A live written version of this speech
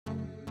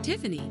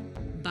Tiffany,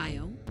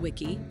 bio,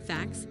 wiki,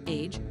 facts,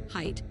 age,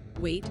 height,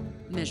 weight,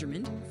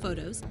 measurement,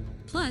 photos,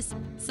 plus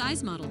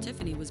size model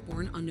Tiffany was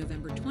born on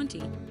November 20,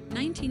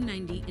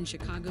 1990 in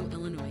Chicago,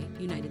 Illinois,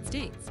 United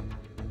States.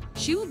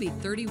 She will be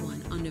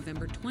 31 on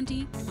November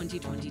 20,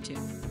 2022.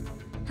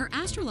 Her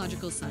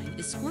astrological sign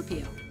is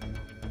Scorpio.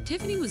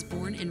 Tiffany was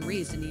born and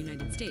raised in the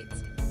United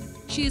States.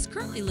 She is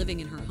currently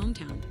living in her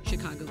hometown,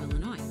 Chicago,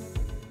 Illinois.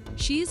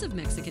 She is of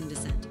Mexican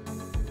descent.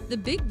 The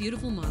Big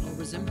Beautiful model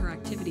resumed her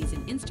activities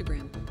in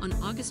Instagram on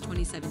August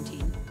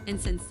 2017, and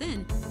since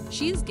then,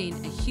 she has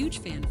gained a huge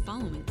fan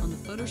following on the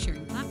photo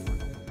sharing platform.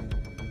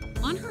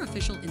 On her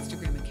official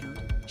Instagram account,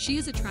 she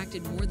has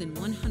attracted more than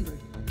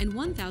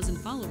 101,000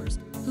 followers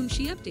whom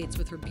she updates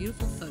with her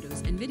beautiful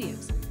photos and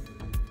videos.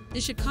 The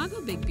Chicago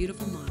Big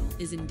Beautiful model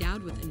is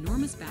endowed with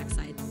enormous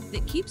backside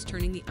that keeps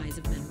turning the eyes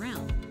of men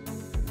around.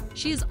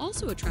 She has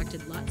also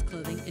attracted Lots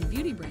Clothing and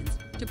beauty brands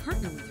to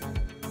partner with her.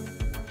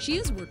 She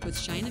has worked with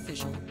Shine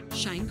Official,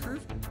 Shine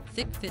Curve,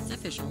 Thick Fits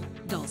Official,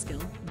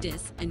 Dollskill,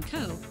 Dis &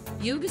 Co.,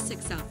 Yoga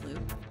 6 South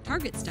Loop,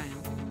 Target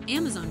Style,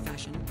 Amazon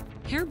Fashion,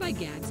 Hair by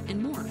Gags,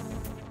 and more.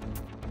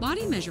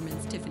 Body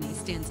measurements: Tiffany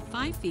stands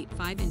 5 feet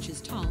 5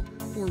 inches tall,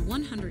 or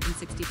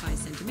 165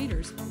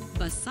 centimeters.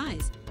 Bust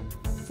size: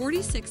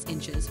 46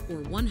 inches, or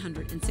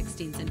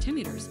 116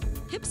 centimeters.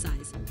 Hip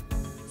size: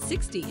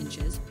 60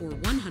 inches, or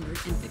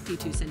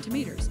 152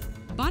 centimeters.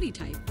 Body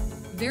type: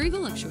 very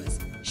voluptuous.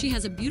 She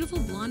has a beautiful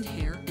blonde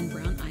hair and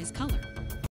brown eyes color.